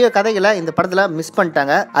 அதுல நிறைய கதைகளை இந்த படத்துல மிஸ்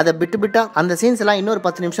பண்ணிட்டாங்க. அதை விட்டு அந்த சீன்ஸ் எல்லாம் இன்னொரு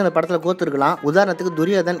 10 நிமிஷம் இந்த படத்துல கோத்திருக்கலாம். உதாரணத்துக்கு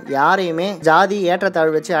துரியோதன் யாரையுமே ஜாதி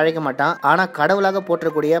ஏற்றத்தாழ்வு வச்சு அழைக்க மாட்டான். ஆனா கடவுளாக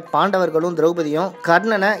போற்றக்கூடிய பாண்டவர்களும் திரௌபதியும்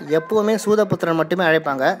கர்ணனை எப்பவுமே சூதபுத்திரன் மட்டுமே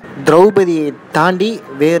அழைப்பாங்க. திரௌபதியை தாண்டி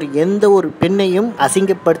வேறு எந்த ஒரு பெண்ணையும்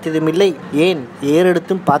அசிங்கப்படுத்தியதும் இல்லை, ஏன்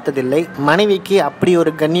ஏறெடுத்தும் பார்த்ததில்லை. மனைவிக்கு அப்படி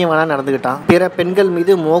ஒரு கண்ணியமான நடந்துகிட்டான். பிற பெண்கள்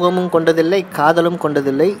மீது மோகமும் கொண்டதில்லை, காதலும்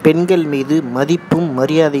கொண்டதில்லை. பெண்கள் மீது மதிப்பும்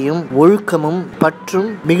மரியாதையும் ஒழுக்கமும் பற்றும்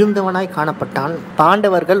மிகுந்தவனாய் காணப்பட்டான்.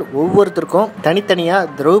 பாண்டவர்கள் ஒவ்வொருத்தருக்கும் தனித்தனியா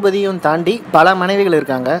திரௌபதியும் தாண்டி பல மனைவிகள்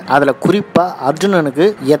இருக்காங்க. அதுல குறிப்பா அர்ஜுனனுக்கு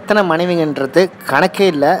எத்தனை மனைவிங்கன்றது கணக்கே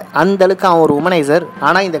இல்ல. அந்த அளவுக்கு அவன் ஒரு உமனைசர்.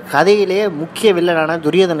 ஆனா இந்த கதையிலேயே முக்கிய வில்லனான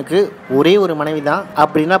துரியோதனுக்கு ஒரே ஒரு மனைவி தான்.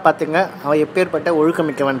 அப்படின்னா பாத்துங்க அவன் எப்பேற்பட்ட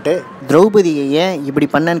ஒழுக்கமிக்கவன்ட்டு. திரௌபதியை ஏன் இப்படி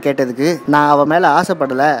பண்ணன்னு கேட்டதுக்கு, நான் அவ மேல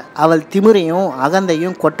ஆசைப்படல, அவள் திமிரையும்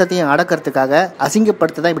அகந்தையும் கொட்டத்தையும் அடக்கிறதுக்காக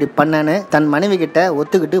அசிங்கப்படுத்ததான் இப்படி பண்ணன்னு தன் மனைவி கிட்ட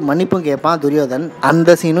ஒத்துக்கிட்டு மன்னிப்பும் கேட்பான் துரியோதன்.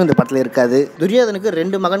 அந்த சீனும் இந்த படத்துல இருக்காது. துரியோதனுக்கு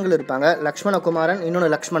 2 மகன்கள் இருப்பாங்க, லக்ஷ்மண குமாரன், இன்னொன்னு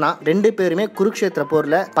லக்ஷ்மணா. 2 பேருமே குருக்ஷேத்திர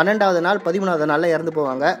போர்ல 12வது நாள் 13வது நாள்ல இறந்து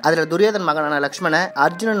போவாங்க. அதுல துரியோதன் மகனான லக்ஷ்மண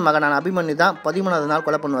அர்ஜுனன் மகனான அபிமன்யு தான் 13வது நாள்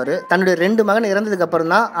கொலை பண்ணுவாரு. தன்னுடைய 2 மகன் இறந்ததுக்கு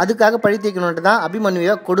அப்புறம் தான் அதுக்காக பழி தீர்க்கணும்னு தான்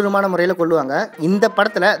அபிமன்யுவை கொடூரமான முறையில கொல்லுவாங்க. இந்த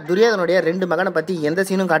படத்துல துரியோதனுடைய 2 மகனை பத்தி எந்த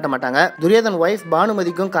சீனும் காட்ட மாட்டாங்க. துரியோதன் வைஃப்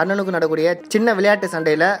பானுமதிக்கும் கர்ணனுக்கும் நடக்கூடிய சின்ன விளையாட்டு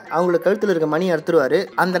சண்டையில அவங்களுக்கு கழுத்துல இருக்க மணி அறுத்துருவாரு.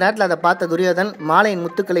 அந்த நேரத்துல அதை பார்த்த துரியோதன் மாலையின்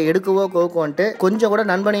முத்துக்களை எடுக்கவோ கோவுக்கோன்ட்டு கொஞ்சம் கூட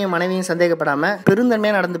நண்பனையும் மனைவியும் சந்தேகப்படாம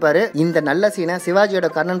பெருந்தன்மையா நடந்துப்பாரு. இந்த நல்ல சீனை சிவாஜியோட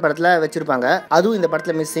கர்ணன் படத்துல வச்சிருப்பாங்க, அதுவும் இந்த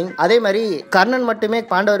படத்துல மிஸ்ஸிங். அதே மாதிரி கர்ணன் மட்டுமே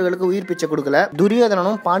பாண்டவர்களுக்கு உயிர் பிச்சை கொடுக்கல,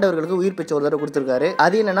 துரியோதனும் பாண்டவர்களுக்கு உயிர் பிச்சை ஒரு தடவை கொடுத்திருக்காரு.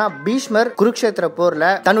 அது என்னன்னா, பீஷ்மர் குருக்ஷேத்திர போர்ல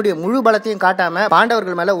தன்னுடைய முழு பலத்தையும் காட்டாம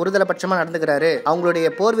பாண்டவர்கள் மேல ஒருதலை பட்சமா நடந்துக்கிறாரு. அவங்களுடைய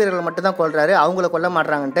போர் வீரர்கள் மட்டும் தான் கொல்றாரு, அவங்கள கொல்ல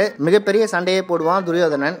மாட்டாங்கன்ட்டு மிகப்பெரிய சண்டையை போடுவான்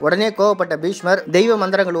துரியோதனன். உடனே கோவப்பட்ட பீஷ்மர் தெய்வ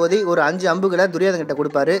மந்திரங்கள் ஓதி ஒரு 5 அம்புகளை துரியோதன் கிட்ட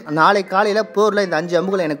கொடுப்பாரு. நாளை காலையில போர்ல இந்த 5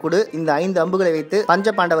 அம்புகளை எனக்கு கொடு, இந்த 5 அம்புகளை வைத்து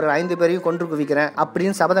பஞ்ச பாண்டவர்கள் 5 பேரையும் கொன்று குவிக்கிறேன்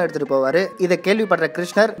அப்படின்னு சபதம் எடுத்துட்டு போவாரு. இதை கேள்விப்படுற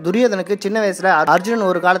கிருஷ்ணர் துரியோதனுக்கு சின்ன வயசுல அர்ஜுனன்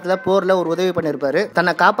ஒரு காலத்துல போர்ல ஒரு உதவி பண்ணிருப்பாரு.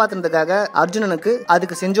 தன்னை காப்பாத்துறதுக்காக அர்ஜுனனுக்கு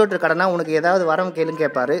அதுக்கு செஞ்சோட்டு கடனா உனக்கு ஏதாவது வரம் கேளுன்னு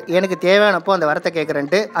கேட்பாரு. எனக்கு தேவையானப்போ அந்த வரத்தை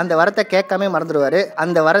கேட்கறேன்ட்டு அந்த வரத்தை கேட்காம மறந்துடுவாரு.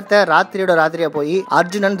 அந்த வரத்தை ராத்திரியோட ராத்திரியா போய்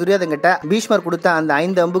அர்ஜுனன் துரியோதன் கிட்ட பீஷ்மர் கொடுத்த அந்த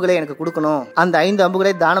 5 அம்புகளை எனக்கு கொடுக்கணும், அந்த 5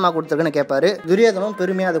 அம்புகளை தானமா கொடுத்துருக்குன்னு கேட்பாரு. துரியோதனும்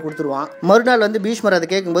பெருமையா அதை கொடுத்துருவான். மறுநாள் வந்து பீஷ்மர் அதை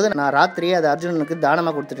கேட்கும்போது நான் ராத்திரியே அதை அர்ஜுனனுக்கு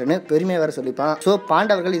தானமா கொடுத்துட்டேன்னு பெருமையா வேற சொல்லிப்பான். சோ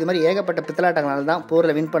பாண்டவர்கள் இது மாதிரி ஏகப்பட்ட பித்தலாட்டங்களால தான்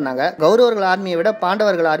போர்ல வின் பண்ணாங்க. கௌரவர்கள் ஆர்மியை விட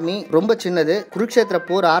பாண்டவர்கள் ஆர்மி ரொம்ப சின்னது. குருக்ஷேத்திர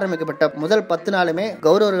போர் ஆரம்பிக்கப்பட்ட முதல் 10 நாளுமே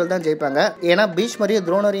கௌரவர்கள் தான் ஜெயிப்பாங்க. ஏன்னா பீஷ்மரையும்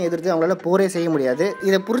துரோணரையும் எதிர்த்து அவங்களால போரே செய்ய முடியாது.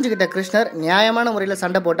 இதை புரிஞ்சுக்கிட்ட கிருஷ்ணர் நியாயமான முறையில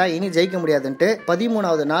சண்டை போட்டா இனி ஜெயிக்க முடியாதுன்ட்டு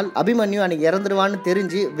 13வது நாள் அபிமன்யு அன்னைக்கு இறந்துருவான்னு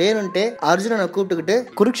தெரிஞ்சு வேணும்ட்டு அர்ஜுனனை கூப்பிட்டுக்கிட்டு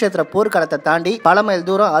குருக்ஷேத்திர போர்க்களத்தை தாண்டி பல மைல்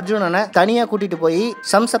தூரம் அர்ஜுனனை தனியா கூட்டிட்டு போய்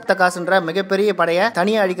சம்சப்தகாசுன்ற மிகப்பெரிய படைய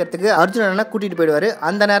தனியா அழிக்கிறதுக்கு அர்ஜுனனை கூட்டிட்டு போயிடுவாரு.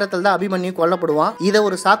 அந்த நேரத்தில் தான் அபிமன்யு கொல்லப்படுவான். இதை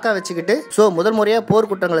ஒரு சாக்கா வச்சுக்கிட்டு முதல் முறையா போர்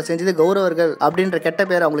குற்றங்களை செஞ்சது கௌரவர்கள் அப்படின்ற கெட்ட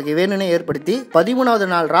பேர் அவங்களுக்கு வேணும்னே ஏற்படுத்தி 13வது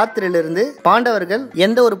நாள் ராத்திரியிலிருந்து பாண்டவர்கள்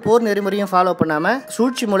எந்த ஒரு போர் நெறிமுறையும் ஃபாலோ பண்ணாம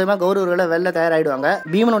சூழ்ச்சி மூலமா கௌரவர்களை வெல்ல தயாராயிடுவாங்க.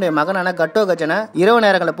 பீமனுடைய மகனான கட்டோகஜனை இரவு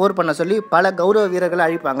நேரங்களை போர் பண்ண சொல்லி பல கௌரவ வீரர்களை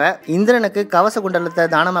அழிப்பாங்க. இந்திரனுக்கு கவச குண்டலத்தை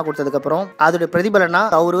தானமா கொடுத்ததுக்கு அப்புறம் அதோட பிரதிபலனா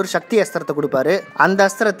அவர் ஒரு சக்தி அஸ்திரத்தை கொடுப்பாரு. அந்த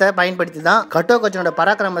அஸ்திரத்தை பயன்படுத்தி தான் கட்டோகஜனோட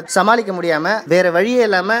பராக்கிரமத்தை சமாளிக்க முடியாம வேற வழியே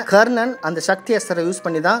இல்லாம கர்ணன் அந்த சக்தி அஸ்திரத்தை யூஸ்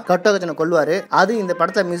பண்ணி தான் கட்டோகஜனை கொல்வாரு. அது இந்த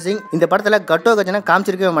படத்துல மியூசிக். இந்த படத்துல கட்டோகஜனை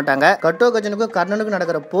காமிச்சிருக்கவே மாட்டாங்க. கட்டோகஜனுக்கும் கர்ணனுக்கும்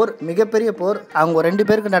நடக்கிற போர் மிகப்பெரிய போர். அவங்க 2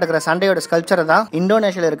 பேருக்கு நடக்கிற சண்டையோட ஸ்கல்ப்சரை தான்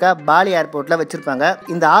இந்தோனேஷியால இருக்க பாலி ஏர்போர்ட்ல வச்சிருப்பாங்க.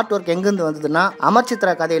 இந்த ஆர்ட் ஒர்க் எங்க இருந்து வந்ததுன்னா அமர்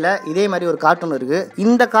சித்ரா கதையில இதே மாதிரி ஒரு கார்ட்டூன் இருக்கு.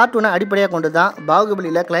 இந்த கார்ட்டூனை அடிப்படையா கொண்டு தான்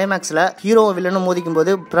பாகுபலியில கிளைமேக்ஸ்ல ஹீரோவும் வில்லனும் மோதிக்கும்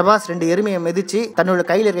போது பிரபாஸ் 2 எருமையை மிதிச்சு தன்னோட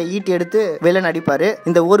கையில இருக்க ஈட்டி எடுத்து வில்லன் அடிப்பாரு.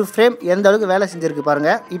 இந்த ஒரு ஃப்ரேம் எந்த அளவுக்கு வேலை செஞ்சிருக்கு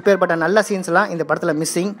பாருங்க. இப்பேற்பட்ட நல்ல சீன்ஸ் எல்லாம் இந்த படத்துல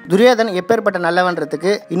மிஸ்ஸிங். துரியோதன் எப்பேற்பட்ட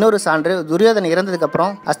நல்லவன்றதுக்கு இன்னொரு சான்று துரியோதன் இறந்ததுக்கு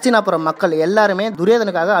அப்புறம் அஸ்தினாபுரம் மக்கள் எல்லாருமே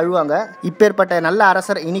துரியோதனுக்காக அழுவாங்க. இப்பேற்பட்ட நல்ல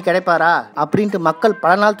அரசர் இனி கிடைப்பாரா அப்படின்ட்டு மக்கள்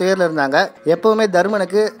பல நாள் துயர்ல இருந்தாங்க. எப்பவுமே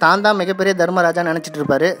தர்மனுக்கு தான் தான் மிகப்பெரிய தர்மராஜா நினைச்சிட்டு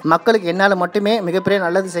இருப்பாரு. மக்களுக்கு என்னால மட்டுமே மிகப்பெரிய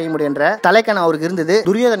நல்லது செய்ய முடியுன்ற தலைக்கணம் அவருக்கு இருந்தது.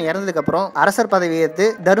 துரியோதன் இறந்ததுக்கு அப்புறம் அரசர் பதவி ஏற்று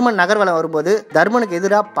தர்மன் நகர்வலம் வரும்போது தர்மனுக்கு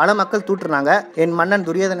எதிராக பல மக்கள் தூட்டுறாங்க. என் மன்னன்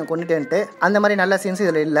துரியோதனை கொண்டுட்டேன்ட்டு. அந்த மாதிரி நல்ல சீன்ஸ்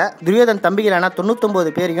இதுல இல்ல. துரியோதன் தம்பிகளான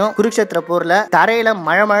 99 பேரையும் குருக்ஷேத்திர போர்ல தரையில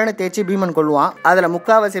மழை தேய்ச்சி பீமன் கொள்வான். அதுல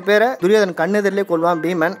 3/4 பேரை துரியோதன் கண்ணெதிரிலே கொள்வான்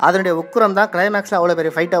பீமன். அதனுடைய உக்கிரம் தான் கிளைமேக்ஸ்ல அவ்வளவு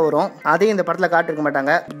பெரிய ஃபைட்டா வரும். அதையும் இந்த படத்துல காட்டிருக்க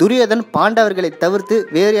மாட்டாங்க. துரியோதன் பாண்டவர்களை தவிர்த்து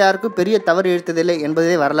வேறு யாருக்கும் பெரிய தவறு இழுத்ததில்லை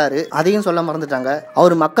என்பதே வரலாறு. அதையும் சொல்ல மறந்துட்டாங்க.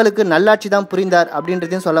 அவர் மக்களுக்கு நல்லாட்சி தான் புரிந்தார்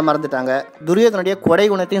அப்படின்றதையும் சொல்ல மறந்துட்டாங்க. துரியோதனுடைய கொடை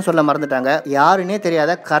குணத்தையும் சொல்ல மறந்துட்டாங்க. யாருன்னே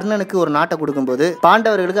தெரியாத கர்ணனுக்கு ஒரு நாட்டை கொடுக்கும்போது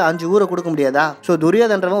பாண்டவர்களுக்கு 5 ஊரை கொடுக்க முடியாதா?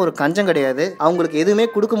 துரியோதன்றவன் ஒரு கஞ்சம் கிடையாது. அவங்களுக்கு எதுவுமே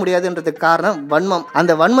கொடுக்க முடியாதுன்றதுக்கு காரணம் வன்மம்.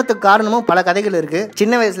 அந்த வன்மத்துக்கு காரணமும் பல கதைகள் இருக்கு.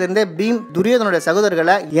 சின்ன வயசுல இருந்தே பீம் துரியோதனுடைய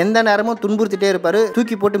சகோதரர்களை எந்த நேரமும் துன்புறுத்திட்டே இருப்பாரு.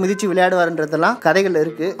 தூக்கி போட்டு மிதிச்சு விளையாடுவாருன்றதெல்லாம் கதைகள்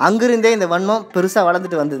இருக்கு. அங்கிருந்தே இந்த வன்மம் பெருசா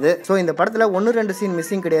வளர்ந்துட்டு வந்தது. இந்த படத்துல 1-2 சீன்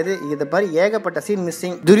மிஸ்ஸிங் கிடையாது. இது மாதிரி ஏகப்பட்ட சீன்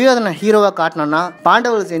மிஸ்ஸிங். துரியோதன ஹீரோவா காட்டணும்னா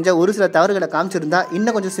பாண்டவர்கள் செஞ்ச ஒரு சில தவறுகளை காமிச்சிருந்தா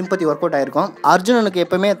இன்னும் கொஞ்சம் சிம்பத்தி ஒர்க் அவுட் ஆயிருக்கும். அர்ஜுனனுக்கு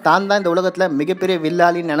எப்பவுமே தான் தான் இந்த உலகத்துல மிகப்பெரிய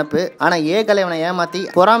வில்லாளின்னு நினைப்பு. ஆனா ஏகலைவனை ஏமாத்தி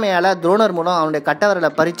பொறாமையால துரோணர் மூலம் அவனுடைய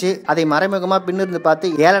கட்டவர்களை பறிச்சு அதை மறைமுகமா பின்னிருந்து பார்த்து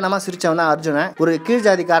ஏளனமா சிரிச்சவன் தான் அர்ஜுனன். ஒரு கீழ்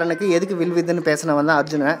ஜாதிக்காரனுக்கு எதுக்கு வில்வித்துன்னு பேசினவன் தான்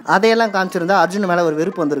அர்ஜுனன். அதையெல்லாம் காமிச்சிருந்தா அர்ஜுன் மேல ஒரு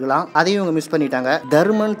வெறுப்பு வந்திருக்கலாம். அதையும் இவங்க மிஸ் பண்ணிட்டாங்க.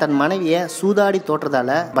 தர்மன் தன் மனைவிய சூதாடி தோற்றதால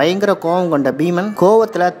பயங்கர கோபம் கொண்ட பீமன்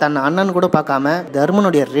கோவத்துல தன் அண்ணன் கூட பார்க்காம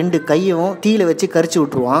தர்மனுடைய 2 கையும் தீயில வச்சு கரிச்சு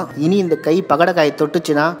விட்டுருவான். இனி இந்த கை பகடக்காய்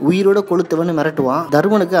தொட்டுச்சுன்னா உயிரோட கொளுத்துவன்னு மிரட்டுவான்.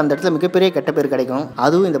 தர்மனுக்கு அந்த இடத்துல மிகப்பெரிய கெட்ட பேர் கிடைக்கும்.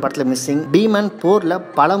 அதுவும் இந்த படத்துல மிஸ்ஸிங். பீமன் போர்ல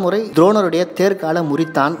பலமுறை துரோணருடைய தேர்கால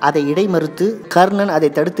முறித்தான். அதை இடைமறுத்து கர்ணன் அதை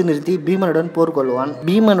தடுத்து நிறுத்தி பீமனுடன் போர் கொள்வான்.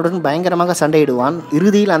 பீமனுடன் பயங்கரமாக சண்டையிடுவான்.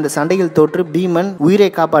 இறுதியில் அந்த சண்டையில் தோற்று பீமன் உயிரை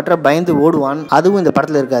காப்பாற்ற பயந்து ஓடுவான். அதுவும் இந்த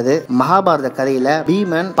படத்துல இருக்காது. மகாபாரத கதையில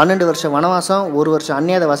பீமன் 12 வருஷம் வனவாசம் 1 வருஷம்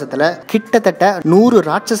அந்நியாதவாசத்துல கிட்டத்தட்ட 100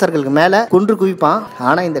 ராட்சசர்களுக்கு மேல கொன்று குவிப்பான்.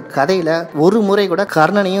 ஆனா இந்த கதையில ஒரு முறை கூட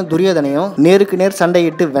கர்ணனையும் துரியோதனையும் நேருக்கு நேர்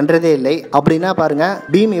சண்டையிட்டு வென்றதே இல்லை. அப்படின்னா பாருங்க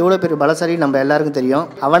பீம் எவ்வளவு பெரிய பலசாலி நம்ம எல்லாருக்கும் தெரியும்.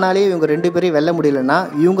 அவனாலேயே இவங்க 2 பேரையும் வெல்ல முடியலன்னா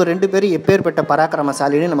இவங்க 2 பேரும் எப்பேற்பட்ட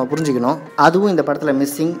பராக்கிரமசாலின்னு நம்ம புரிஞ்சுக்கணும். அதுவும் இந்த படத்துல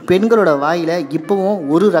மிஸ்ஸிங். பெண்களோட வாயில இப்பவும்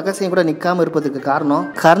ஒரு ரகசியம் கூட நிக்காம இருப்பதுக்கு காரணம்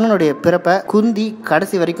கர்ணனுடைய பிறப்பை குந்தி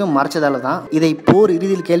கடைசி வரைக்கும் மறைச்சதால தான். இதை போர்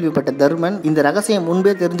இறுதியில் கேள்விப்பட்ட தர்மன் இந்த ரகசியம்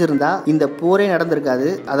முன்பே தெரிஞ்சிருந்தா இந்த போரே நடந்திருக்காது.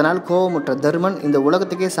 அதனால் கோபமுற்ற தர்மன் இந்த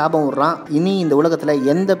உலகத்துக்கே சாபம் விடுறான். இனி இந்த உலகத்துல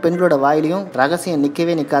எந்த பெண்களோட வாயிலையும் ரகசியம்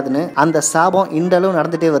நிக்கவே நிக்காதுன்னு. அந்த சாபம் இன்றளவு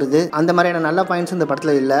நடந்துட்டே வருது. அந்த மாதிரியான நல்ல பாயிண்ட்ஸ் இந்த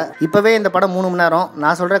படத்துல இல்ல. இப்பவே இந்த படம் 3 மணி நேரம்.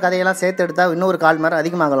 நான் சொல்ற கதையெல்லாம் சேர்த்து எடுத்தா இன்னொரு 1/4 மணி நேரம்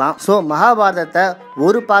அதிகமாகலாம். மகாபாரதத்தை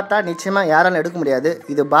ஒரு பார்ட்டா நிச்சயமா யாராலும் எடுக்க முடியாது.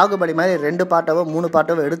 இது பாகுபலி மாதிரி 2 பார்ட்டாவோ 3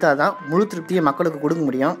 பார்ட்டாவோ எடுத்தாதான் முழு திருப்தியை மக்களுக்கு கொடுக்க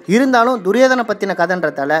முடியும். இருந்தாலும் துரியோதனை பத்தின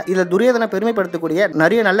கதைன்றதால இதுல துரியோதனை பெருமைப்படுத்தக்கூடிய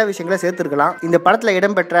நிறைய நல்ல விஷயங்களை சேர்த்திருக்கலாம். இந்த படத்துல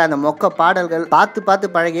இடம்பெற்ற அந்த மொக்க பாடல்கள் பார்த்து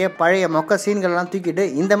பழகிய பழைய மொக்க சீன்கள் எல்லாம் தூக்கிட்டு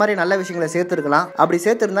இந்த மாதிரி நல்ல விஷயங்களை சேர்த்திருக்கலாம். அப்படி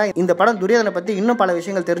சேர்த்திருந்தா இந்த படம் துரியோதனை பத்தி இன்னும் பல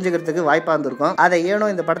விஷயங்கள் தெரிஞ்சுக்கிறதுக்கு வாய்ப்பா இருந்திருக்கும். அதை ஏனோ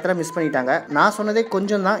இந்த படத்துல மிஸ் பண்ணிட்டாங்க. நான் சொன்னதே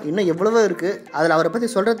கொஞ்சம் தான், இன்னும் எவ்வளவோ இருக்கு. அதுல அவரை பத்தி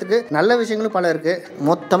சொல்றதுக்கு நல்ல விஷயங்களும் பல இருக்கு. இருக்கு.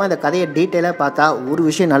 மொத்தமாக இந்த கதையை டீட்டெயிலாக பார்த்தா ஒரு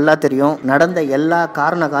விஷயம் நல்லா தெரியும். நடந்த எல்லா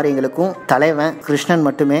காரண காரியங்களுக்கும் தலைவன் கிருஷ்ணன்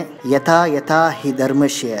மட்டுமே. யதா யதா ஹி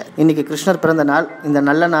தர்மஷ்ய. இன்னைக்கு கிருஷ்ணர் பிறந்த நாள். இந்த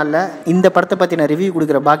நல்ல நாளில் இந்த படத்தை பற்றி நான் ரிவ்யூ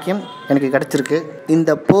கொடுக்குற பாக்கியம் எனக்கு கிடைச்சிருக்கு.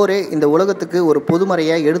 இந்த போரே இந்த உலகத்துக்கு ஒரு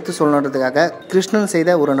பொதுமறையை எடுத்து சொல்லணுன்றதுக்காக கிருஷ்ணன் செய்த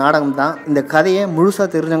ஒரு நாடகம் தான். இந்த கதையை முழுசாக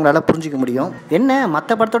தெரிஞ்சவங்களால புரிஞ்சிக்க முடியும். என்ன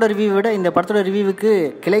மற்ற படத்தோட ரிவ்யூ விட இந்த படத்தோட ரிவ்யூவுக்கு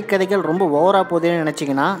கிளை கதைகள் ரொம்ப ஓவரா போகுதுன்னு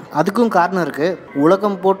நினைச்சிங்கன்னா அதுக்கும் காரணம் இருக்கு.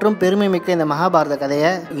 உலகம் போற்றும் பெருமை மிக்க இந்த மகாபாரத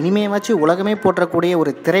கதையை இனிமேவாச்சு உலகமே போற்றக்கூடிய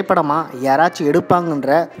ஒரு திரைப்படமா யாராச்சும்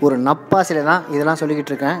எடுப்பாங்கன்ற ஒரு நப்பாசில தான் இதெல்லாம்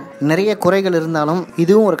சொல்லிக்கிட்டு இருக்கேன். நிறைய குறைகள் இருந்தாலும்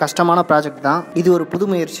இதுவும் ஒரு கஷ்டமான ப்ராஜெக்ட் தான். இது ஒரு புது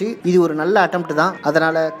முயற்சி, இது ஒரு நல்ல அட்டெம்ப்ட் தான்.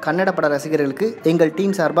 அதனால கன்னட பட ரசிகர்களுக்கு எங்கள்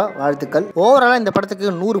டீம் சார்பா வாழ்த்துக்கள். ஓவராலா இந்த படத்துக்கு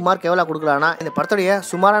 100 மார்க் எவ்வளவு கொடுக்கலாம்னா, இந்த படத்துடைய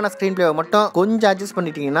சுமாரான ஸ்கிரீன் பிளேவை மட்டும் கொஞ்சம் அட்ஜஸ்ட்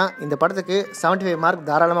பண்ணிட்டீங்கன்னா இந்த படத்துக்கு 75 மார்க்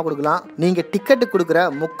தாராளமாக கொடுக்கலாம். நீங்க டிக்கெட் கொடுக்குற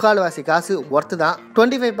முக்கால்வாசி காசு ஒர்த்து தான்.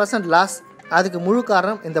 25% லாஸ். அதுக்கு முழு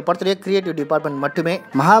காரணம் இந்த படத்துடைய கிரியேட்டிவ் டிபார்ட்மெண்ட் மட்டுமே.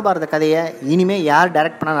 மகாபாரத கதையை இனிமே யார்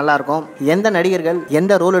டைரக்ட் பண்ணா நல்லா இருக்கும், எந்த நடிகர்கள்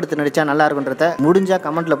எந்த ரோல் எடுத்து நடிச்சா நல்லா இருக்கும்ன்றத முடிஞ்சா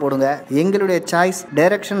கமெண்ட்ல போடுங்க. எங்களுடைய சாய்ஸ்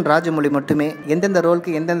டைரக்ஷன் ராஜமௌழி மட்டுமே. எந்தெந்த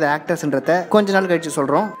ரோலுக்கு எந்தெந்த ஆக்டர்ஸ்ன்றத கொஞ்ச நாள் கழிச்சு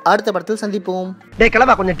சொல்றோம். அடுத்த படத்தில் சந்திப்போம். டேய்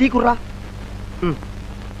கிளம்பா, கொஞ்சம் டீ குடுறா.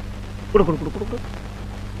 குடு குடு குடு குடு.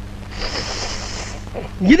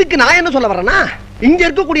 இதுக்கு நான் என்ன சொல்ல வரேன்னா, இங்க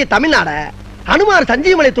இருக்கக்கூடிய தமிழ்நாட ஹனுமார்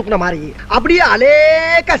சஞ்சீவமலை தூக்குன மாதிரி அப்படியே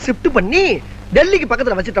அலேக்கா ஷிஃப்ட் பண்ணி டெல்லிக்கு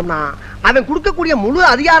பக்கத்துல வச்சிட்டோம்னா அவன் கொடுக்கக்கூடிய முழு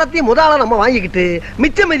அதிகாரத்தையும் முதல்ல நம்ம வாங்கிக்கிட்டு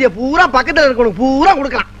மிச்ச மீதியை பூரா பக்கத்துல இருக்கணும் பூரா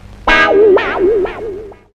கொடுக்கலாம்.